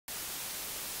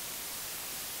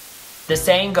The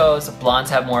saying goes,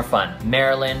 blondes have more fun.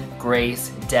 Marilyn, Grace,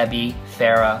 Debbie,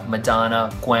 Farrah,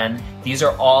 Madonna, Gwen, these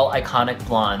are all iconic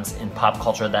blondes in pop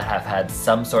culture that have had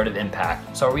some sort of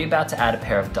impact. So are we about to add a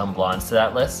pair of dumb blondes to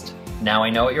that list? Now I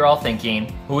know what you're all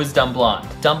thinking. Who is Dumblonde?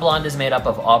 Dumblonde is made up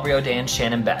of Aubrey and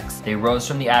Shannon. They rose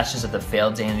from the ashes of the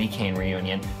failed Danity Kane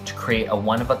reunion to create a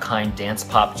one-of-a-kind dance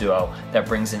pop duo that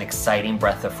brings an exciting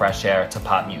breath of fresh air to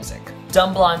pop music.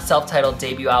 Dumblonde's self-titled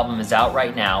debut album is out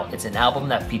right now. It's an album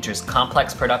that features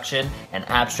complex production and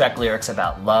abstract lyrics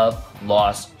about love,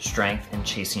 loss, strength, and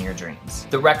chasing your dreams.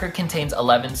 The record contains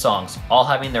 11 songs, all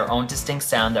having their own distinct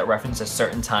sound that reference a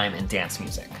certain time in dance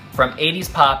music. From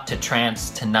 80s pop to trance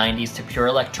to 90s to pure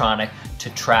electronic to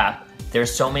trap,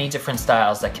 there's so many different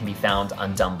styles that can be found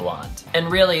on Dumblonde.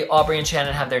 And really, Aubrey and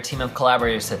Shannon have their team of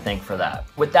collaborators to thank for that.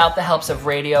 Without the helps of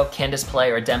Radio, Candace Play,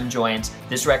 or Dem Joins,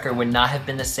 this record would not have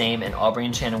been the same and Aubrey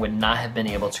and Shannon would not have been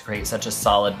able to create such a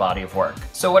solid body of work.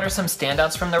 So what are some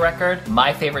standouts from the record?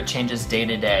 My favorite changes day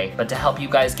to day, but to help you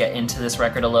guys get into this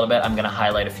record a little bit, I'm gonna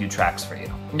highlight a few tracks for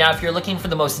you. Now, if you're looking for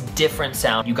the most different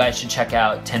sound, you guys should check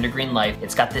out Tender Green Life.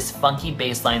 It's got this funky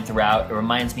bass line throughout. It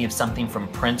reminds me of something from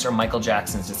Prince or Michael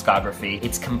Jackson's discography.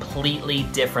 It's completely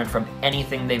different from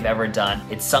anything they've ever done.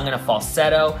 It's sung in a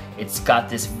falsetto. It's got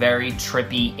this very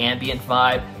trippy ambient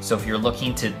vibe. So if you're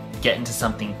looking to get into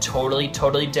something totally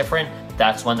different,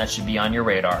 that's one that should be on your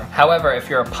radar. However, if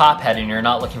you're a pop head and you're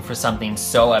not looking for something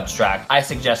so abstract, I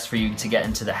suggest for you to get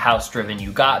into the house-driven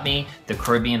You Got Me, the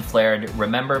Caribbean-flared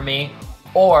Remember Me,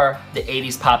 or the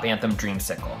 80s pop anthem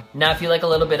Dreamsicle. Now, if you like a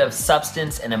little bit of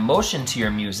substance and emotion to your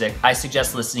music, I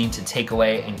suggest listening to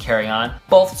Takeaway and Carry On.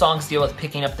 Both songs deal with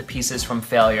picking up the pieces from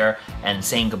failure and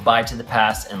saying goodbye to the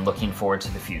past and looking forward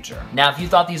to the future. Now, if you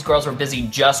thought these girls were busy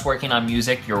just working on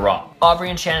music, you're wrong. Aubrey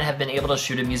and Shannon have been able to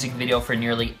shoot a music video for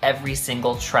nearly every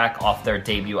single track off their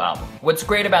debut album. What's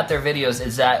great about their videos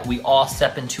is that we all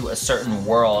step into a certain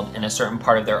world and a certain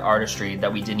part of their artistry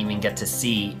that we didn't even get to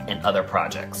see in other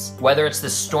projects. Whether it's the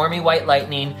stormy White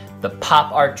Lightning, the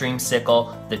pop art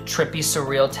Dreamsicle, the trippy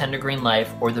surreal Tender Green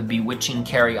Life, or the bewitching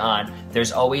Carry On,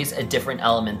 there's always a different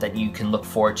element that you can look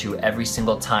forward to every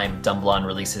single time Dumblonde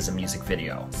releases a music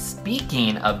video.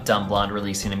 Speaking of Dumblonde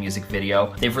releasing a music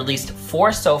video, they've released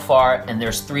 4 so far and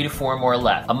there's 3 to 4 more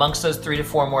left. Amongst those 3 to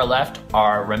 4 more left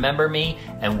are Remember Me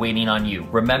and Waiting on You.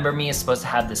 Remember Me is supposed to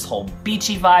have this whole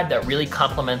beachy vibe that really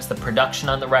complements the production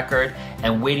on the record,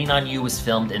 and Waiting on You was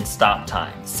filmed in stop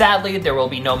time. Sadly, there will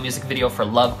be no music video for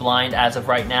Love Blind as of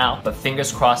right now, but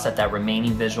fingers crossed that that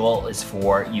remaining visual is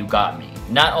for You Got Me.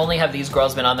 Not only have these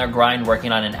girls been on their grind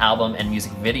working on an album and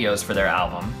music videos for their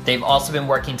album, they've also been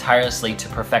working tirelessly to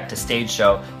perfect a stage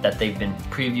show that they've been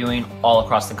previewing all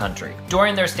across the country.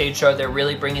 During their stage show, they're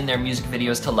really bringing their music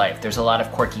videos to life. There's a lot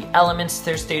of quirky elements to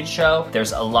their stage show.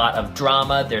 There's a lot of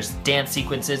drama. There's dance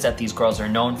sequences that these girls are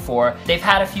known for. They've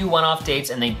had a few one-off dates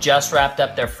and they just wrapped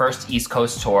up their first East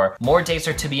Coast tour. More dates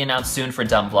are to be announced soon for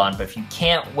Dumblonde, but if you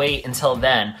can't wait until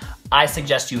then, I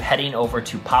suggest you heading over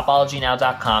to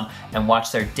popologynow.com and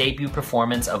watch their debut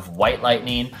performance of White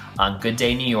Lightning on Good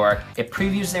Day New York. It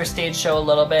previews their stage show a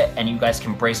little bit and you guys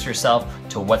can brace yourself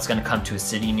to what's gonna come to a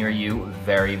city near you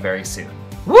very soon.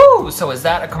 Woo! So is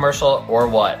that a commercial or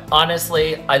what?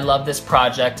 Honestly, I love this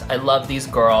project. I love these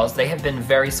girls. They have been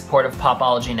very supportive of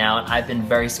Popology Now and I've been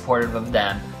very supportive of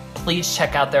them. Please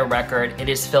check out their record. It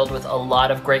is filled with a lot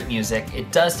of great music.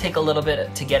 It does take a little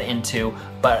bit to get into,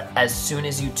 but as soon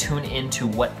as you tune into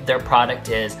what their product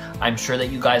is, I'm sure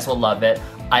that you guys will love it.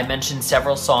 I mentioned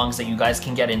several songs that you guys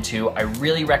can get into. I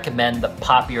really recommend the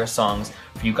poppier songs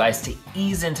for you guys to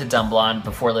ease into Dumblonde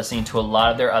before listening to a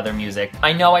lot of their other music.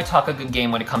 I know I talk a good game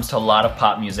when it comes to a lot of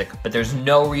pop music, but there's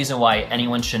no reason why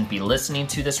anyone shouldn't be listening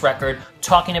to this record,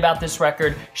 talking about this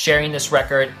record, sharing this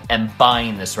record, and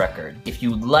buying this record. If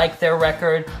you like their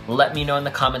record, let me know in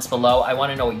the comments below. I want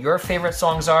to know what your favorite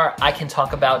songs are. I can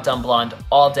talk about Dumblonde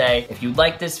all day. If you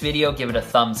like this video, give it a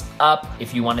thumbs up.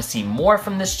 If you want to see more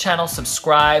from this channel,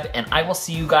 subscribe, and I will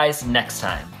see you guys next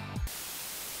time.